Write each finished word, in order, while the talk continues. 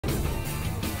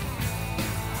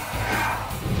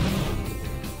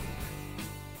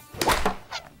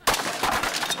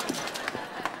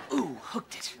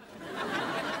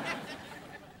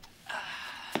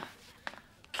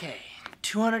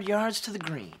200 yards to the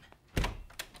green.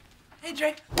 Hey,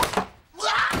 Drake.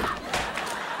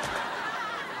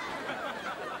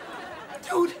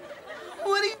 Dude,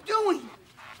 what are you doing?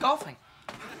 Golfing.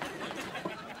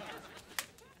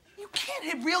 You can't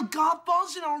hit real golf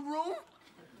balls in our room.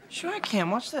 Sure I can.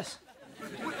 Watch this.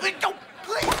 Wait, don't,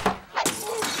 please.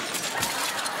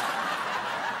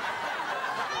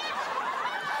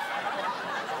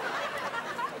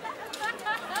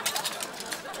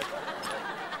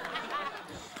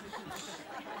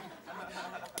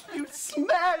 You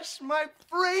smashed my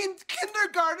framed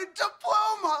kindergarten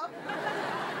diploma.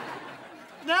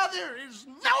 Now there is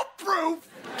no proof.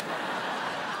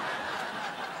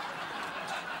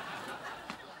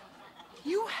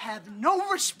 You have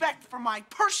no respect for my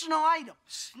personal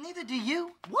items. Neither do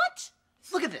you. What?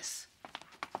 Look at this.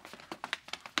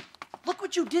 Look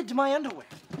what you did to my underwear.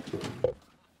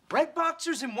 Red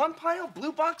boxers in one pile,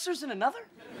 blue boxers in another?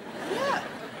 Yeah,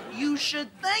 you should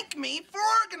thank me for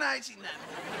organizing them.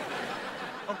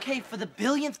 Okay, for the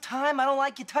billionth time, I don't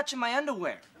like you touching my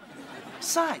underwear.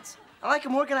 Besides, I like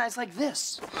them organized like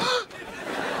this.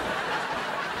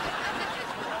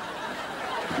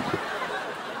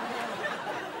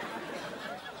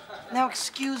 Now,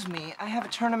 excuse me, I have a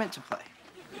tournament to play.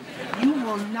 You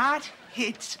will not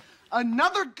hit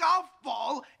another golf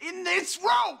ball in this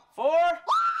room. 4.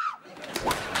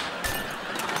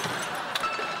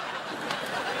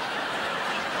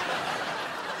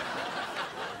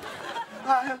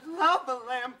 I love a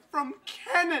lamb from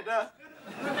Canada.